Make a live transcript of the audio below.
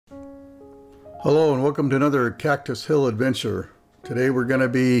Hello and welcome to another Cactus Hill adventure. Today we're going to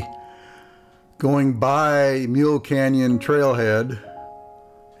be going by Mule Canyon Trailhead,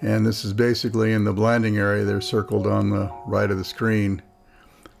 and this is basically in the blending area. They're circled on the right of the screen.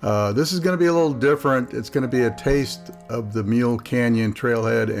 This is going to be a little different. It's going to be a taste of the Mule Canyon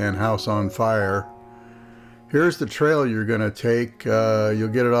Trailhead and House on Fire. Here's the trail you're going to take. You'll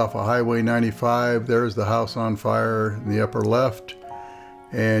get it off of Highway 95. There's the House on Fire in the upper left.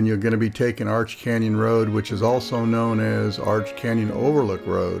 And you're going to be taking Arch Canyon Road, which is also known as Arch Canyon Overlook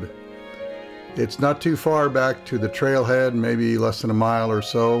Road. It's not too far back to the trailhead, maybe less than a mile or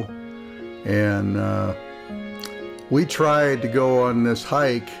so. And we tried to go on this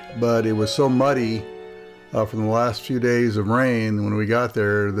hike, but it was so muddy from the last few days of rain when we got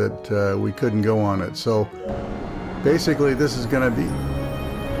there that we couldn't go on it. So basically this is going to be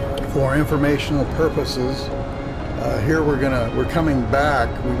for informational purposes. Here we're coming back.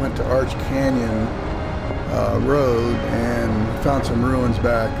 We went to Arch Canyon Road and found some ruins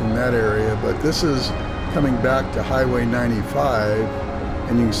back in that area, but this is coming back to Highway 95,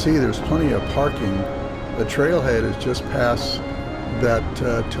 and you can see there's plenty of parking. The trailhead is just past that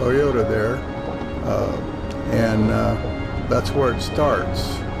Toyota there, and that's where it starts.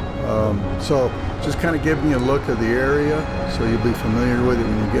 So just kind of giving you a look of the area so you'll be familiar with it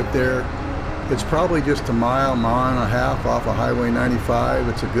when you get there. It's probably just a mile and a half off of Highway 95.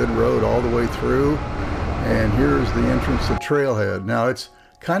 It's a good road all the way through. And here's the entrance to Trailhead. Now it's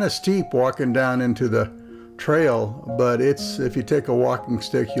kind of steep walking down into the trail, but if you take a walking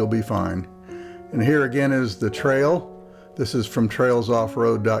stick, you'll be fine. And here again is the trail. This is from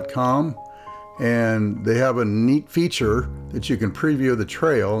trailsoffroad.com. And they have a neat feature that you can preview the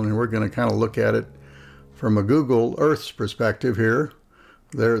trail, and we're going to kind of look at it from a Google Earth's perspective here.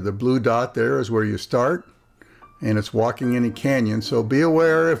 There, the blue dot there is where you start, and it's walking any canyon. So be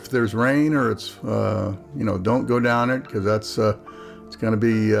aware if there's rain or it's, don't go down it, because that's it's going to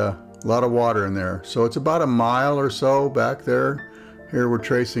be a lot of water in there. So it's about a mile or so back there. Here we're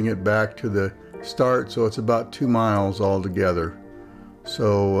tracing it back to the start, so it's about 2 miles altogether.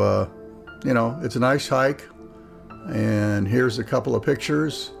 So it's a nice hike, and here's a couple of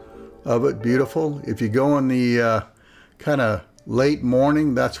pictures of it. Beautiful. If you go in the kind of late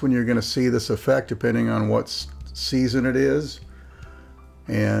morning, that's when you're going to see this effect, depending on what season it is.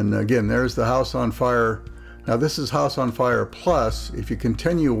 And again, there's the House on Fire. Now this is House on Fire Plus. If you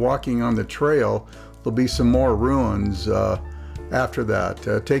continue walking on the trail, there'll be some more ruins after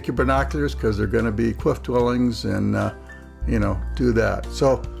that. Take your binoculars, because they're going to be cliff dwellings, and do that.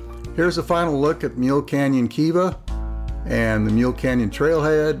 So here's a final look at Mule Canyon Kiva, and the Mule Canyon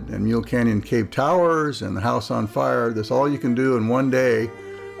Trailhead, and Mule Canyon Cave Towers, and the House on Fire. That's all you can do in one day,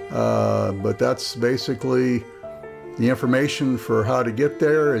 but that's basically the information for how to get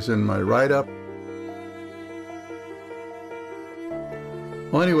there is in my write-up.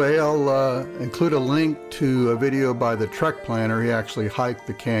 Well, anyway, I'll include a link to a video by the Trek Planner. He actually hiked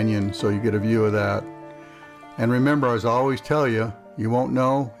the canyon, so you get a view of that. And remember, as I always tell you, you won't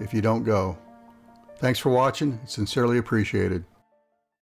know if you don't go. Thanks for watching. It's sincerely appreciated.